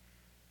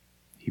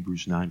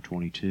 Hebrews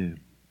 9:22.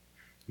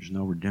 There's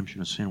no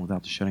redemption of sin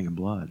without the shedding of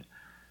blood.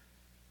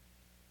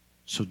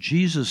 So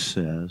Jesus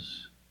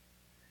says,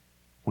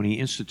 when He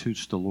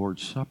institutes the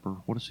Lord's Supper,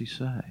 what does He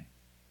say?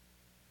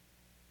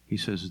 He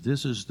says,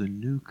 "This is the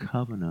new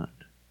covenant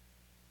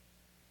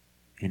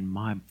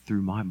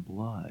through my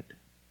blood."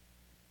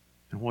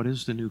 And what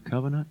is the new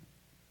covenant?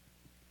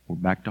 We're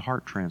back to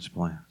heart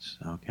transplants,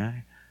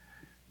 okay?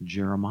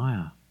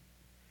 Jeremiah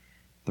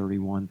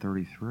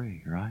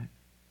 31:33, right?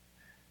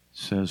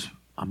 Says,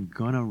 I'm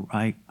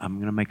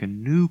gonna make a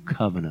new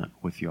covenant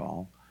with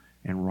y'all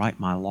and write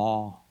my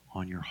law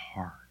on your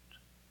heart.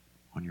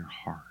 On your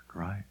heart,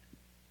 right?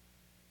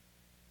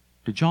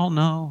 Did y'all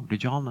know?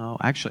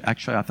 Actually,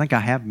 I think I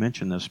have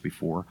mentioned this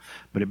before,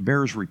 but it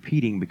bears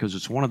repeating because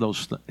it's one of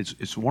those.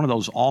 It's one of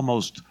those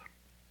almost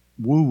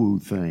woo-woo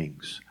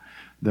things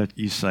that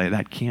you say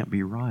that can't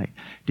be right.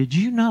 Did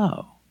you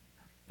know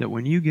that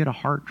when you get a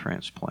heart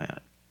transplant,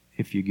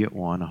 if you get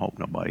one, I hope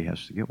nobody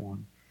has to get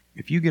one.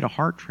 If you get a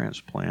heart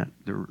transplant,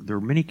 there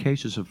are many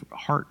cases of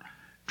heart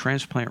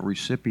transplant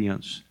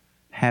recipients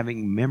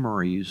having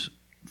memories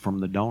from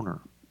the donor,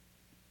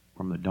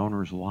 from the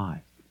donor's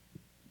life.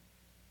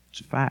 It's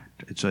a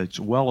fact. It's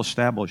a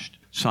well-established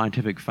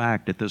scientific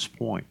fact at this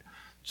point.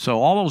 So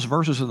all those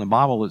verses in the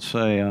Bible that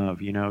say,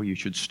 you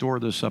should store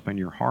this up in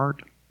your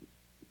heart,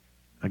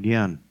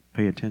 again,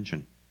 pay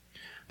attention.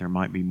 There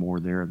might be more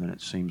there than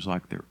it seems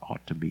like there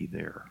ought to be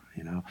there,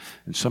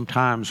 And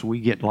sometimes we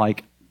get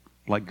like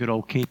good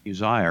old King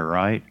Uzziah,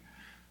 right?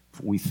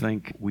 We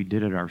think we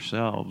did it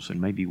ourselves, and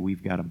maybe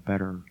we've got a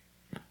better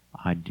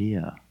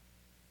idea.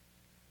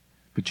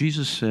 But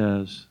Jesus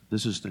says,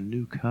 this is the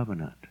new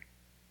covenant.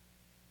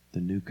 The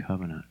new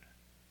covenant.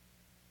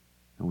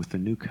 And with the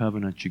new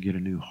covenant, you get a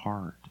new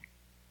heart.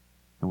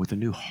 And with a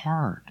new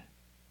heart,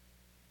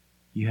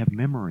 you have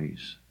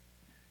memories.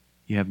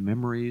 You have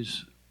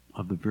memories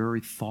of the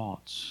very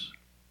thoughts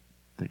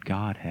that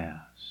God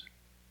has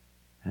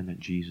and that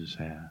Jesus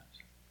has.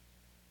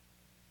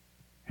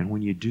 And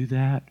when you do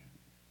that,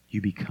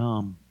 you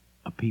become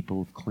a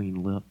people of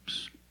clean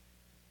lips.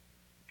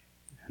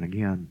 And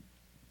again,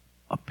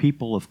 a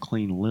people of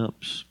clean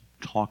lips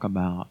talk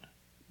about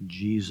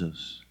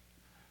Jesus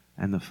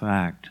and the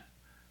fact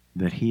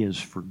that He has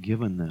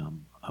forgiven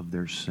them of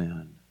their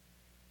sin,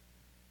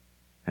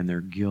 and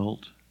their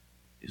guilt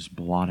is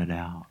blotted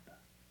out,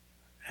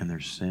 and their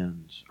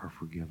sins are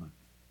forgiven.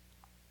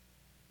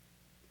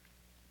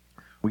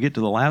 We get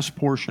to the last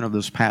portion of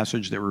this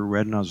passage that we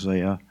read in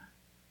Isaiah,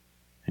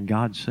 and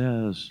God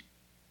says,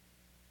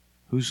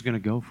 who's going to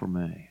go for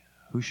me?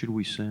 Who should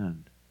we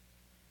send?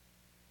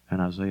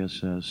 And Isaiah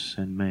says,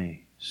 send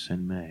me,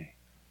 send me.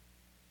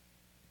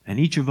 And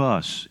each of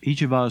us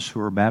who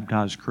are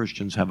baptized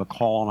Christians have a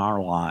call in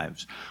our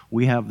lives.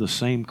 We have the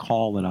same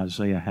call that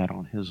Isaiah had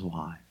on his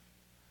life,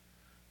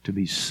 to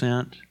be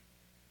sent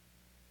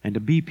and to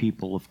be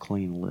people of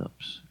clean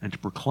lips and to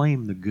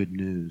proclaim the good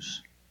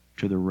news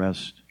to the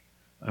rest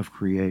of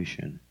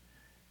creation.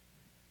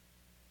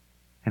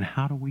 And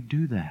how do we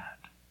do that?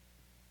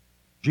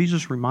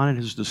 Jesus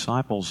reminded His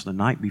disciples the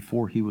night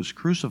before He was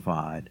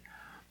crucified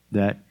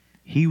that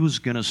He was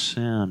going to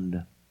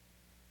send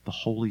the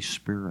Holy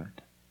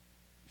Spirit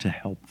to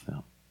help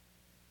them.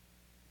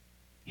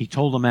 He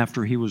told them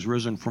after He was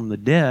risen from the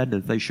dead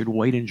that they should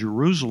wait in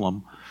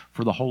Jerusalem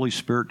for the Holy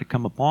Spirit to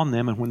come upon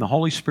them. And when the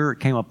Holy Spirit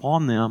came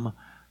upon them,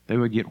 they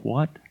would get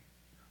what?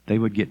 They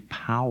would get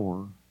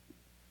power,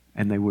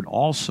 and they would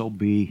also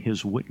be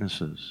His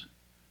witnesses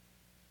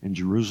in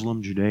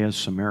Jerusalem, Judea,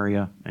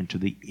 Samaria, and to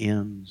the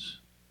ends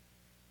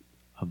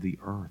of the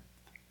earth.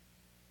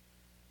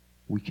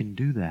 We can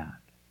do that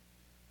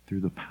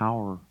through the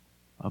power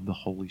of the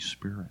Holy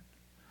Spirit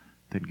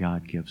that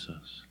God gives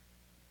us.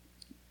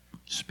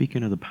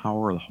 Speaking of the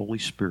power of the Holy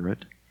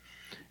Spirit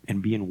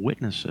and being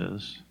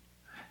witnesses,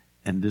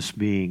 and this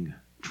being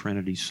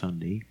Trinity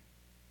Sunday,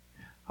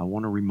 I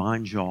want to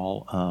remind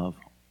y'all of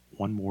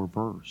one more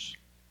verse.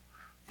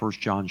 1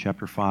 John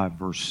chapter 5,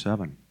 verse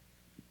 7.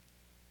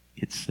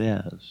 It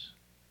says,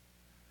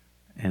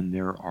 "And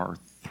there are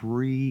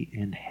three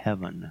in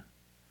heaven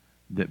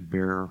that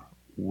bear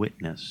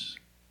witness,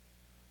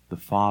 the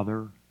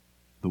Father,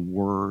 the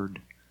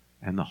Word,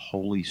 and the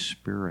Holy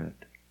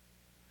Spirit.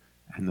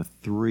 And the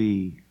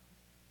three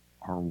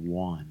are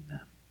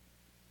one."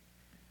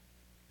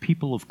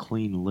 People of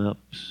clean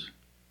lips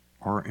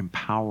are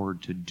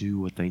empowered to do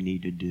what they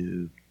need to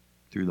do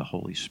through the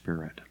Holy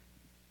Spirit.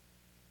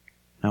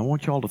 Now, I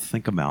want you all to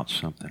think about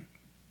something.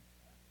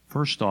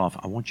 First off,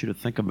 I want you to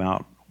think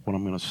about what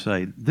I'm going to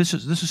say. This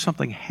is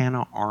something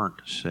Hannah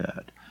Arendt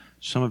said.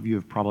 Some of you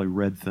have probably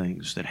read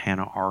things that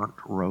Hannah Arendt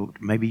wrote.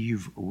 Maybe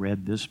you've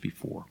read this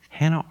before.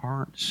 Hannah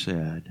Arendt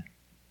said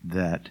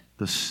that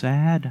the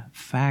sad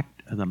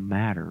fact of the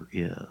matter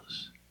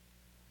is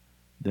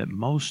that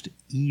most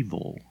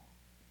evil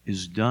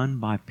is done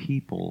by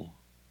people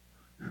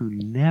who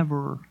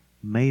never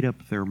made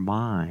up their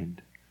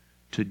mind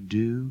to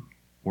do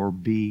or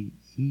be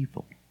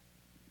evil.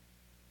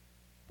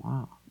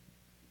 Wow,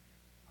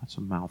 that's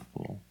a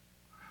mouthful.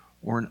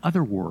 Or in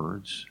other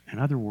words,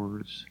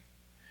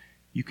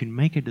 you can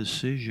make a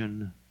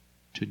decision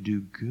to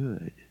do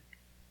good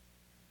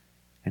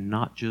and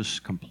not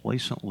just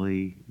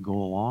complacently go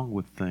along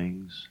with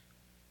things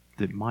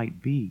that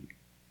might be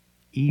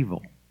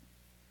evil.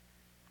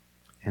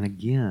 And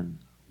again,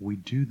 we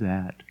do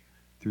that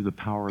through the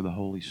power of the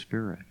Holy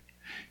Spirit.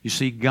 You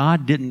see,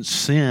 God didn't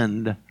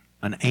send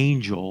an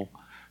angel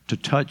to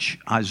touch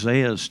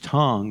Isaiah's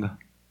tongue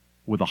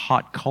with a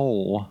hot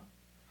coal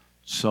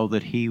so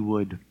that he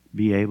would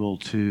be able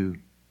to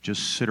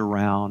just sit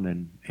around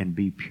and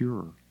be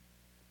pure.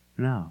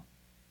 No.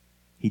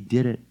 He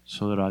did it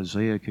so that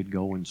Isaiah could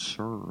go and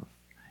serve,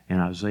 and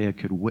Isaiah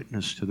could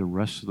witness to the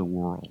rest of the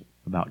world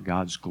about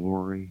God's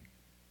glory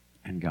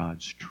and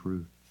God's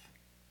truth.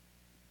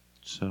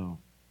 So,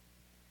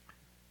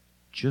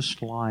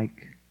 just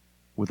like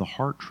with a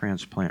heart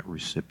transplant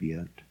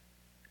recipient,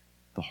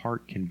 the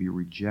heart can be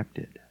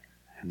rejected,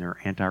 and there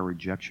are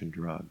anti-rejection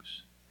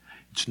drugs.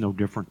 It's no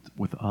different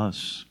with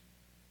us.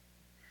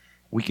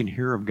 We can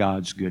hear of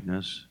God's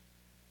goodness,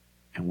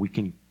 and we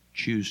can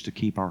choose to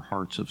keep our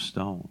hearts of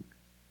stone.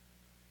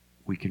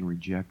 We can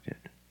reject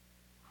it,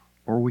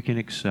 or we can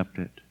accept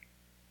it,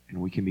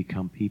 and we can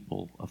become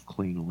people of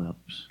clean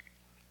lips.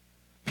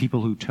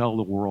 People who tell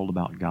the world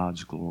about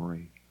God's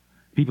glory.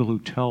 People who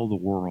tell the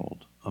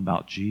world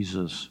about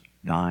Jesus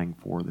dying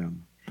for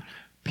them.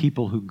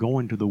 People who go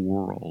into the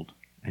world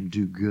and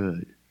do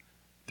good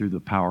through the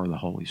power of the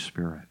Holy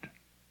Spirit.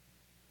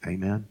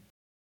 Amen?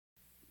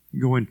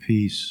 Go in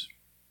peace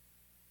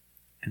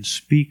and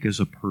speak as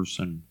a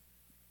person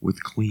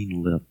with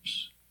clean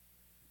lips.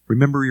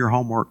 Remember your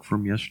homework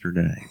from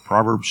yesterday,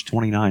 Proverbs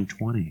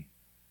 29:20.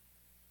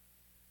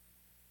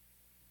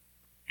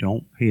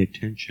 Don't pay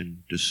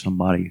attention to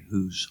somebody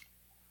who's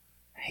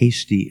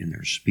hasty in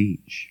their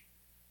speech.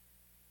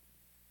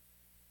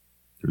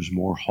 There's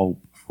more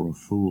hope for a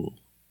fool.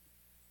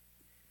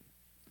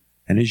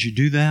 And as you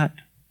do that,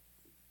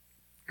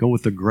 go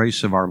with the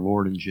grace of our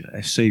Lord and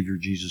Savior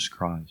Jesus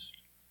Christ,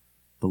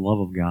 the love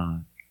of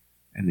God,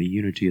 and the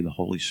unity of the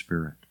Holy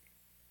Spirit.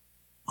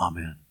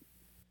 Amen.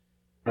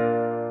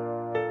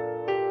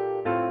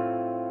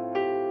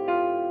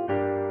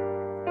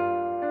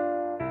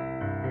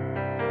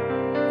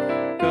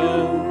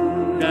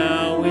 Go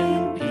now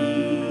in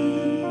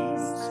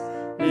peace,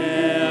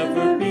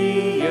 never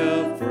be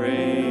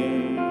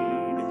afraid.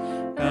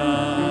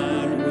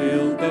 God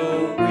will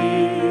go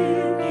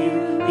with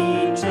you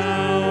each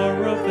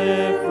hour of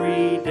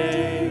every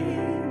day.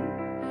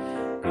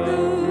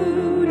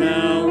 Go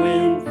now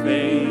in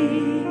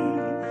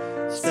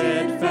faith,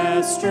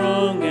 steadfast,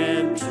 strong,